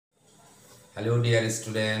Hello, dear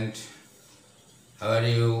student. How are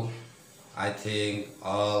you? I think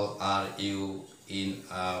all are you in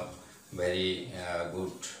a very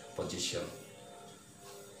good position.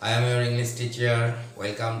 I am your English teacher.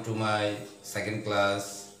 Welcome to my second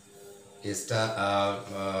class. Yesterday,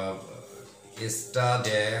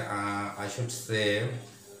 I should say,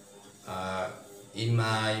 uh, in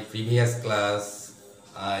my previous class,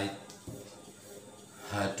 I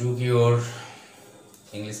took your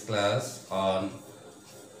English class on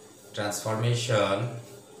transformation,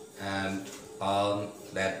 and on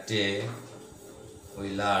that day we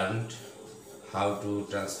learned how to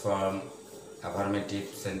transform affirmative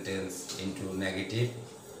sentence into negative,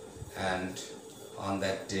 and on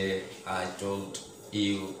that day I told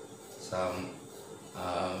you some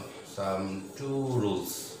two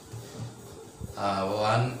rules.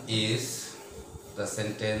 One is the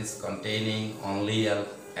sentence containing only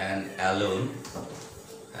and alone,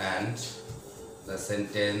 and the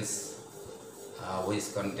sentence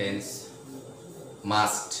which contains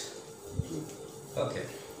must. Okay,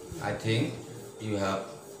 I think you have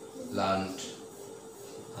learned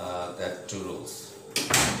that two rules.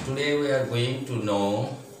 Today we are going to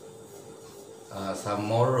know some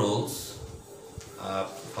more rules.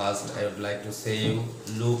 First, I would like to say you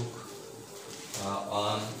look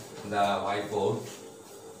on the whiteboard.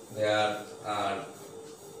 There are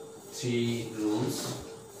three rules.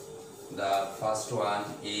 The first one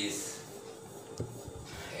is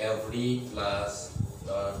every plus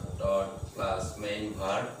dot dot plus main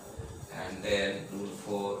verb, and then rule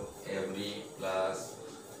 4, every plus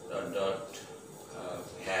dot dot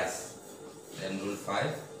has, then rule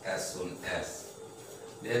 5, as soon as.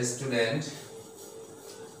 Dear student,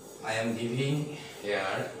 I am giving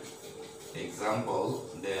here example,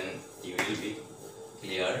 then you will be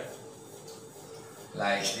clear.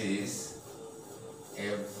 Like this,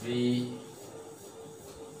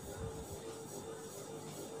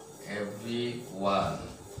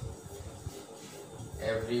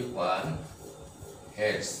 everyone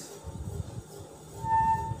hates,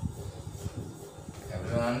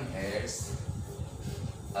 everyone hates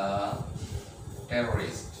a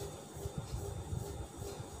terrorist.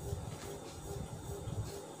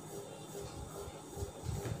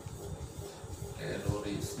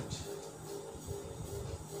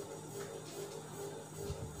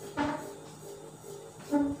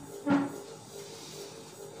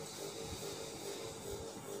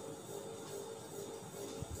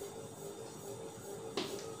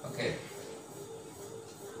 Okay,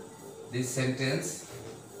 this sentence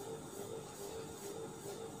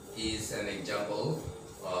is an example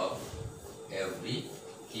of every.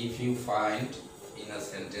 If you find in a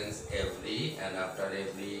sentence every, and after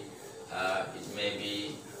every it may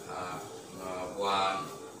be one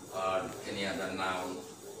or any other noun,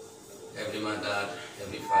 every mother,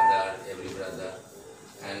 every father, every brother,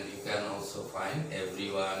 and you can also find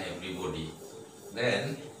everyone, everybody,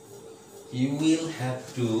 then you will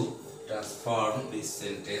have to transform this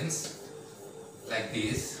sentence like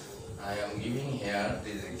this. I am giving here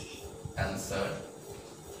this answer: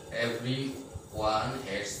 everyone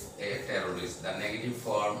hates a terrorist. The negative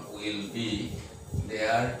form will be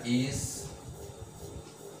there is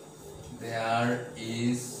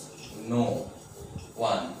no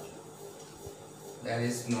one. There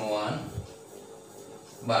is no one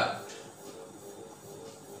but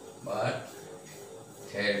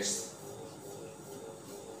hates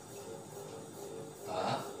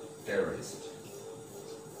a terrorist.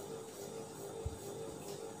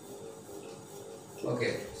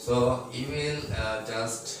 Okay, so you will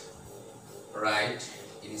just write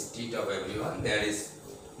instead of everyone there is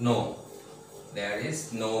no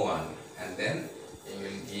one, and then you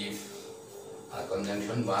will give a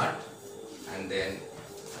conjunction word, and then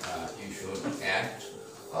you should add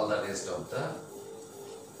all the rest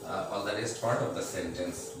part of the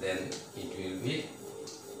sentence. Then it will be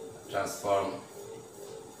transformed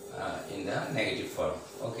in the negative form.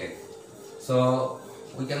 Okay, so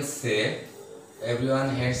we can say everyone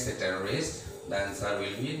hates a terrorist. The answer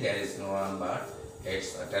will be there is no one but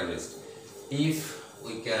hates a terrorist. If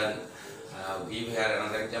we can give here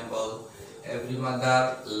another example: every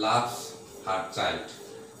mother loves her child,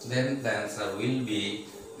 then the answer will be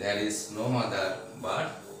there is no mother but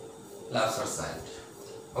loves her child.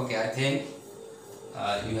 Okay, I think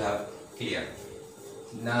you have clear.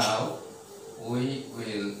 Now we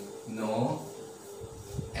will know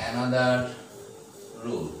another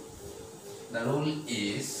rule. The rule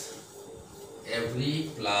is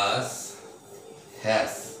every plus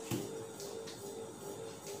has.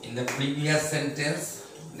 In the previous sentence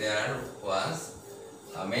there was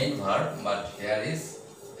a main verb, but here is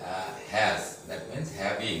has, that means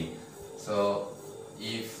having. So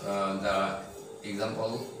if the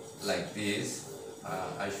example like this,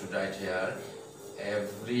 I should write here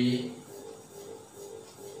every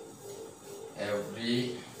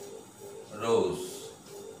rose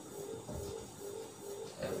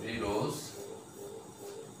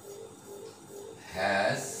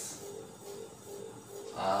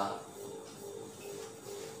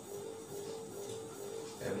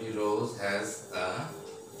has a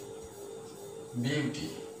beauty.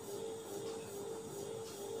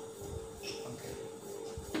 Okay.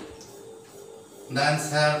 The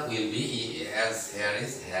answer will be, as here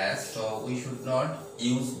is has, so we should not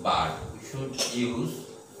use but, we should use,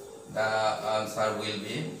 the answer will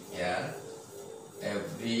be here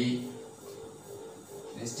every.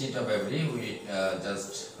 Instead of every, we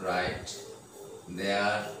just write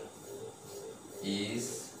there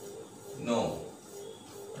is no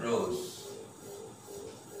rose.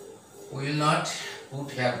 We will not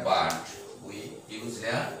put here but, we use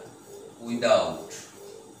here without,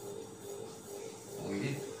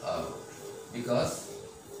 because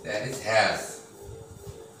there is has.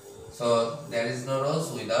 So there is no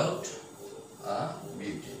rose without a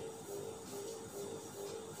beauty.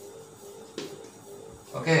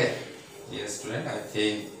 Okay, dear student, I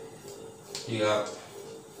think you have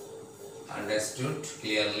understood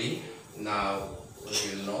clearly. Now we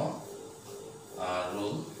will know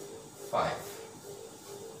rule 5.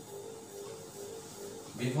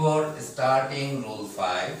 Before starting rule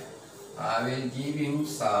 5, I will give you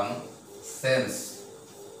some sense.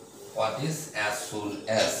 What is as soon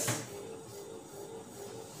as?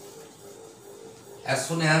 As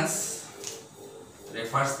soon as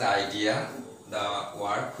refers the idea, the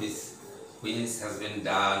work which has been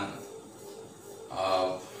done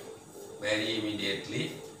very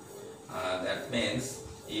immediately. That means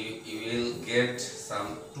you will get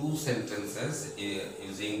some two sentences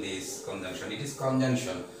using this conjunction. It is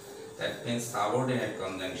conjunction, that means subordinate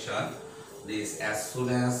conjunction. This as soon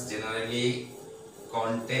as generally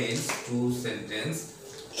contains two sentences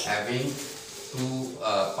having two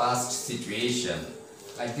past situation,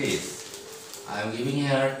 like this. I am giving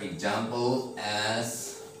here example,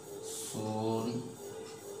 as soon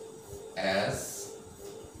as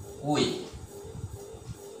we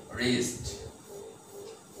reached.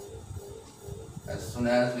 As soon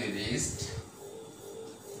as we reached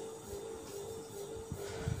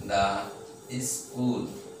the school.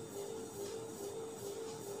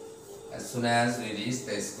 As soon as we reach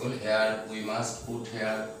the school, here we must put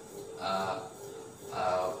here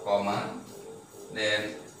comma,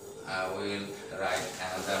 then we will write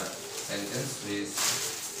another sentence which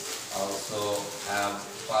also have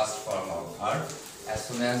past form of verb. As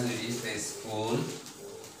soon as we reach the school,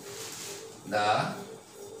 the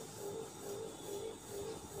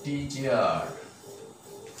teacher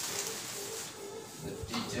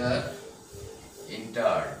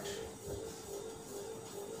entered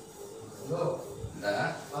the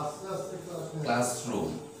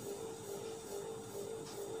classroom.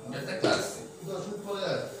 Enter the classroom.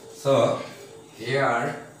 So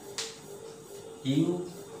here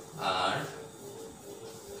you are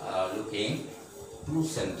looking two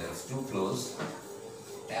sentences, too close.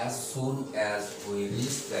 As soon as we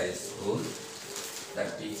reach the school, the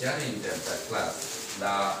teacher entered the class.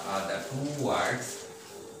 The two words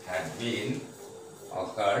had been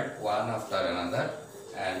occurred one after another,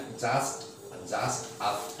 and just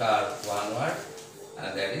after one word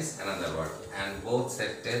there is another word, and both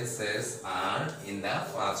sentences are in the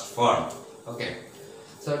first form. Okay,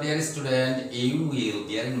 so dear student, you will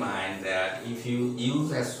bear in mind that if you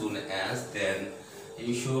use as soon as, then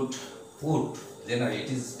you should put general. It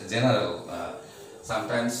is general.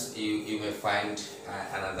 Sometimes you may find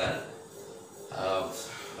another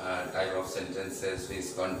type of sentences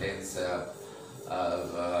which contains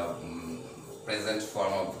present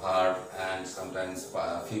form of verb and sometimes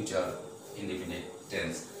future indefinite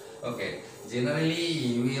tense. Okay, generally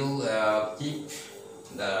you will keep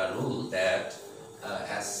the rule that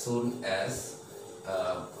as soon as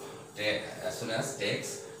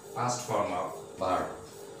takes past form of verb.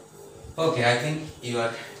 Okay, I think you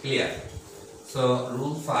are clear. So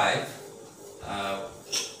rule 5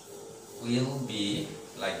 will be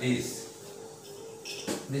like this.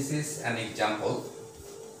 This is an example.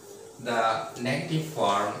 The negative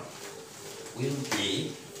form will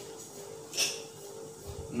be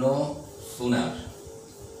no sooner.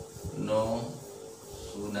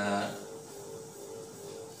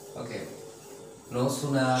 Okay, no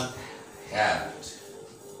sooner had.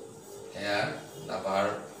 Here the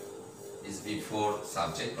verb is before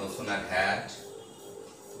subject. No sooner had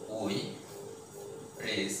we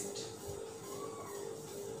reached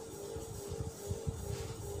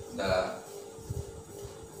the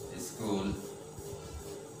school,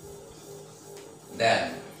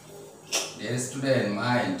 then. Dear student,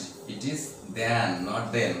 mind, it is then,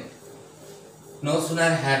 not then. No sooner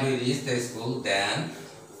had we reached the school than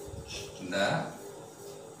the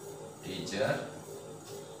teacher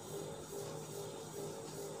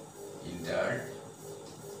entered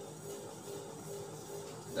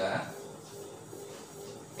the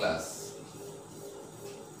class.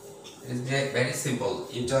 It is very simple.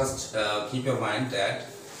 You just keep in mind that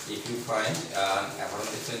if you find an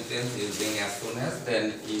affirmative sentence using as soon as,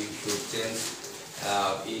 then you should change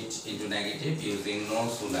it into negative using no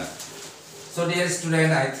sooner. So dear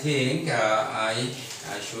student, I think I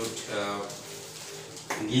should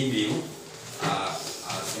give you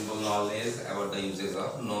a simple knowledge about the uses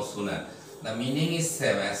of no sooner. The meaning is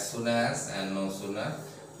same, as soon as and no sooner.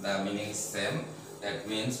 The meaning is same. That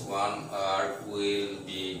means one work will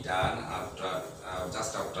be done after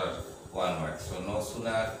just after one word. So no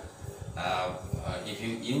sooner, if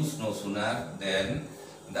you use no sooner, then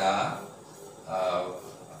the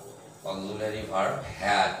auxiliary verb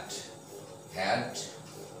had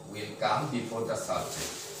will come before the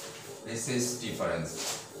subject. This is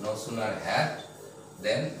difference. No sooner had,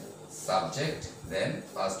 then subject, then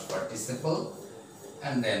past participle,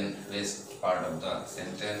 and then rest part of the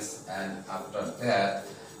sentence. And after that,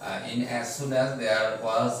 in as soon as there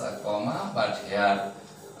was a comma, but here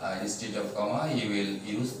instead of comma you will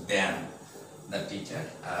use then, the teacher.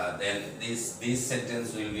 Then this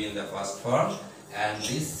sentence will be in the past form and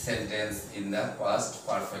this sentence in the past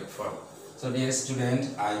perfect form. So dear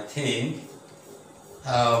student, I think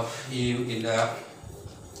you in the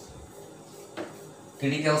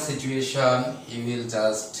critical situation you will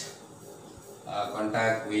just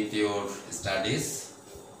contact with your studies.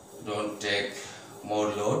 Don't take more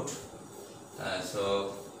load.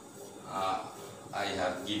 I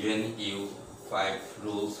have given you 5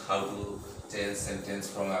 rules how to change sentence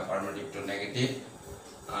from affirmative to negative.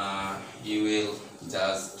 You will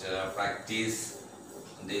just practice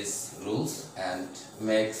these rules and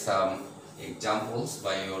make some examples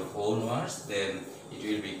by your own words, then it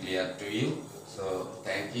will be clear to you. So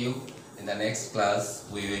thank you. In the next class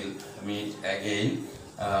we will meet again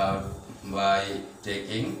by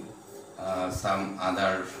taking some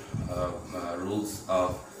other rules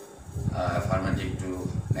of affirmative to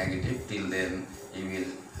negative. Till then you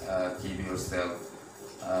will keep yourself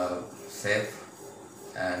safe,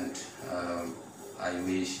 and I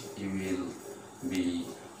wish you will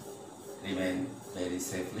remain very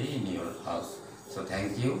safely in your house. So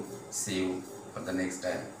thank you. See you for the next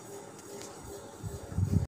time.